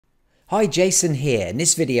Hi, Jason here. In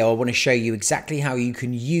this video, I want to show you exactly how you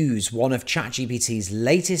can use one of ChatGPT's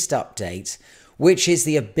latest updates, which is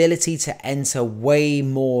the ability to enter way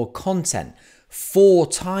more content, 4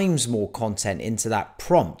 times more content into that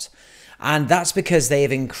prompt. And that's because they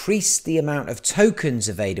have increased the amount of tokens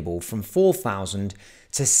available from 4,000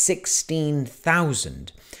 to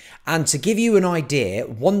 16,000. And to give you an idea,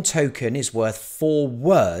 1 token is worth 4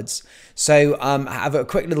 words. So have a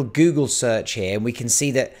quick little Google search here, and we can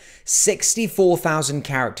see that 64,000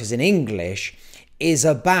 characters in English is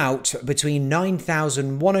about between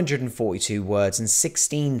 9,142 words and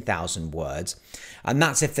 16,000 words. And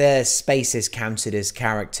that's if their space is counted as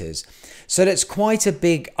characters. So that's quite a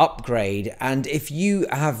big upgrade. And if you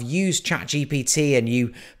have used ChatGPT and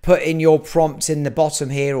you put in your prompt in the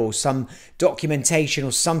bottom here or some documentation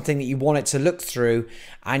or something that you want it to look through,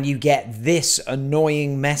 and you get this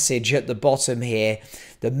annoying message at the bottom here,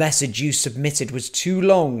 the message you submitted was too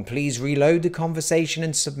long. Please reload the conversation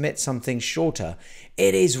and submit something shorter.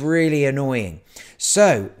 It is really annoying.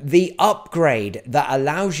 So the upgrade that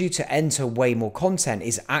allows you to enter way more content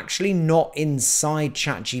is actually not inside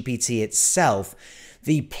ChatGPT itself.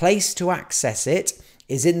 The place to access it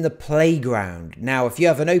is in the Playground. Now, if you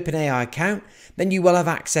have an OpenAI account, then you will have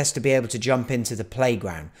access to be able to jump into the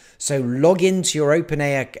Playground. So log into your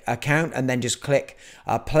OpenAI account and then just click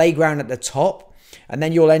Playground at the top. And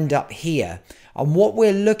then you'll end up here. And what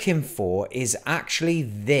we're looking for is actually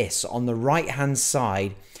this on the right hand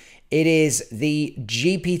side. It is the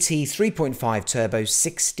GPT 3.5 Turbo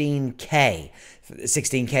 16K.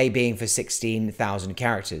 16K being for 16,000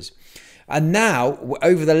 characters. And now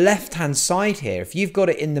over the left hand side here, if you've got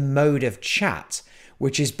it in the mode of chat,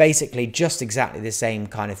 which is basically just exactly the same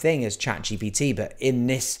kind of thing as ChatGPT, but in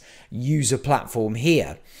this user platform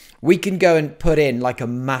here, we can go and put in like a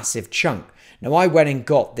massive chunk. Now, I went and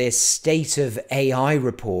got this State of AI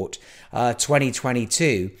report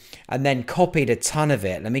 2022 and then copied a ton of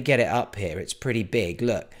it. Let me get it up here. It's pretty big.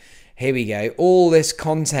 Look, here we go. All this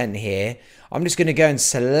content here. I'm just going to go and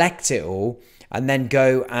select it all and then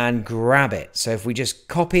go and grab it. So if we just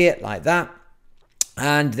copy it like that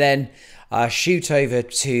and then shoot over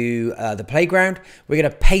to the Playground, we're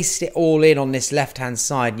going to paste it all in on this left-hand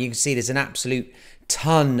side. And you can see there's an absolute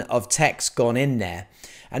ton of text gone in there.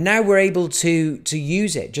 And now we're able to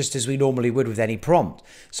use it just as we normally would with any prompt.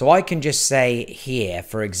 So I can just say here,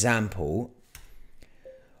 for example,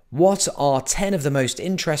 what are 10 of the most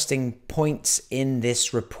interesting points in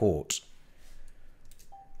this report?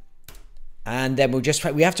 And then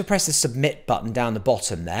we have to press the submit button down the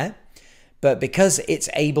bottom there. But because it's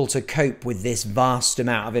able to cope with this vast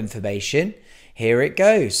amount of information, here it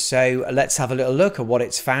goes. So let's have a little look at what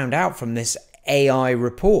it's found out from this AI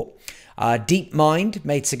report. DeepMind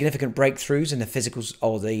made significant breakthroughs in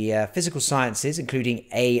the physical sciences, including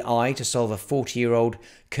AI to solve a 40-year-old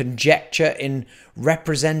conjecture in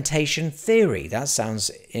representation theory. That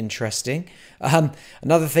sounds interesting.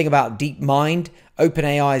 Another thing about DeepMind,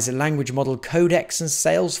 OpenAI's language model Codex and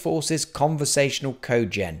Salesforce's conversational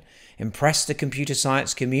code gen impressed the computer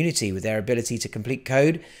science community with their ability to complete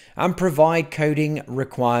code and provide coding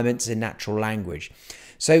requirements in natural language.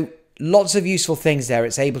 So lots of useful things there.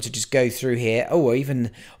 It's able to just go through here. Oh, even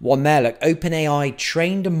one there. Look, OpenAI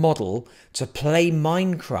trained a model to play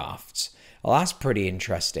Minecraft. Well, that's pretty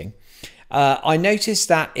interesting. I noticed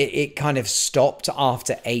that it kind of stopped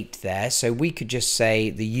after 8 there. So we could just say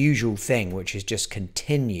the usual thing, which is just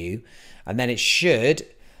continue. And then it should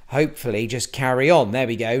hopefully just carry on. There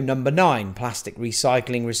we go. Number 9, plastic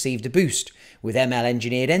recycling received a boost with ML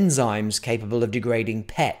engineered enzymes capable of degrading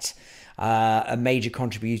PET. A major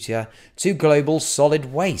contributor to global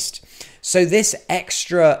solid waste. So this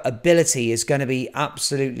extra ability is going to be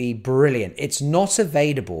absolutely brilliant. It's not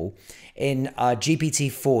available in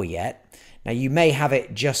GPT-4 yet. Now you may have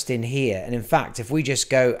it just in here. And in fact, if we just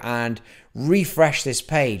go and refresh this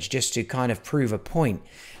page just to kind of prove a point,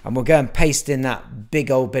 and we'll go and paste in that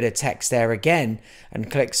big old bit of text there again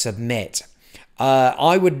and click submit.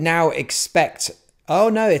 I would now expect... Oh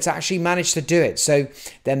no, it's actually managed to do it. So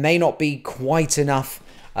there may not be quite enough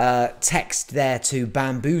text there to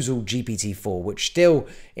bamboozle GPT-4, which still,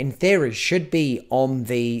 in theory, should be on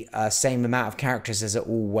the same amount of characters as it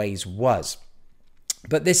always was.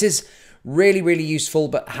 But this is really, really useful.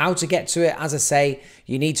 But how to get to it, as I say,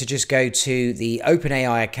 you need to just go to the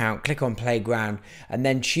OpenAI account, click on Playground, and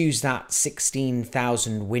then choose that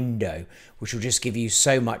 16,000 window, which will just give you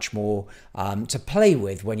so much more to play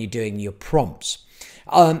with when you're doing your prompts.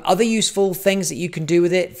 Other useful things that you can do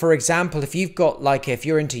with it, for example, if you've got if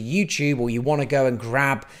you're into YouTube or you want to go and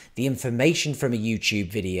grab the information from a YouTube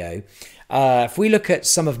video, If we look at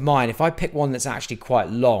some of mine, if I pick one that's actually quite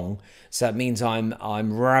long, so that means I'm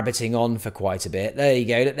rabbiting on for quite a bit. There you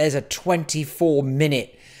go. There's a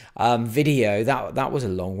 24-minute video. That was a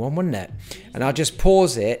long one, wasn't it? And I'll just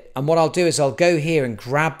pause it. And what I'll do is I'll go here and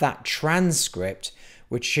grab that transcript,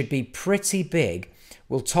 which should be pretty big.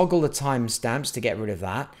 We'll toggle the timestamps to get rid of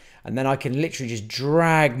that. And then I can literally just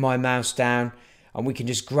drag my mouse down and we can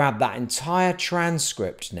just grab that entire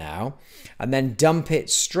transcript now and then dump it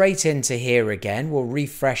straight into here again. We'll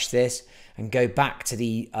refresh this and go back to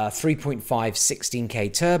the 3.5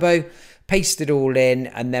 16K turbo, paste it all in,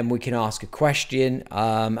 and then we can ask a question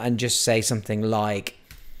and just say something like,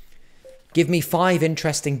 give me 5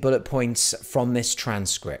 interesting bullet points from this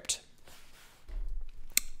transcript.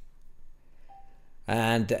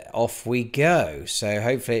 And off we go. So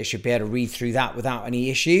hopefully it should be able to read through that without any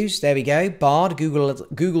issues. There we go. Bard,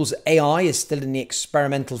 Google's AI is still in the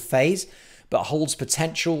experimental phase, but holds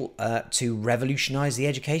potential to revolutionize the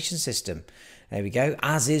education system. There we go,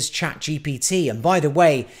 as is ChatGPT. And by the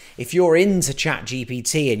way, if you're into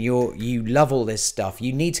ChatGPT and you love all this stuff,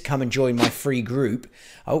 you need to come and join my free group.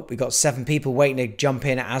 Oh, we've got 7 people waiting to jump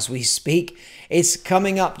in as we speak. It's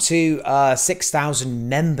coming up to 6,000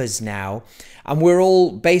 members now. And we're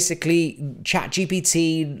all basically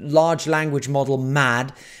ChatGPT, large language model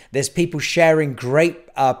mad. There's people sharing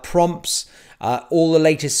great prompts, all the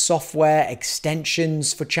latest software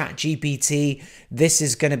extensions for ChatGPT. This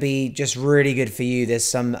is going to be just really good for you. There's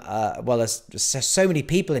some, there's so many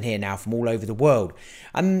people in here now from all over the world.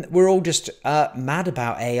 And we're all just mad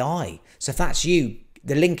about AI. So if that's you,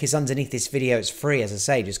 the link is underneath this video. It's free, as I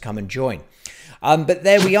say, just come and join. But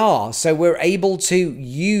there we are. So we're able to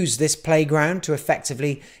use this playground to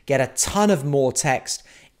effectively get a ton of more text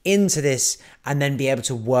into this and then be able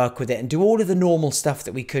to work with it and do all of the normal stuff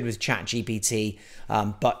that we could with ChatGPT,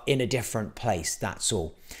 but in a different place. That's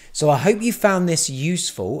all. So I hope you found this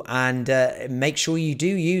useful, and make sure you do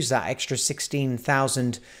use that extra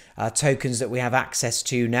 16,000 tokens that we have access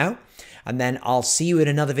to now. And then I'll see you in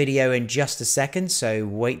another video in just a second. So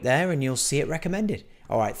wait there and you'll see it recommended.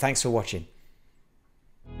 All right. Thanks for watching.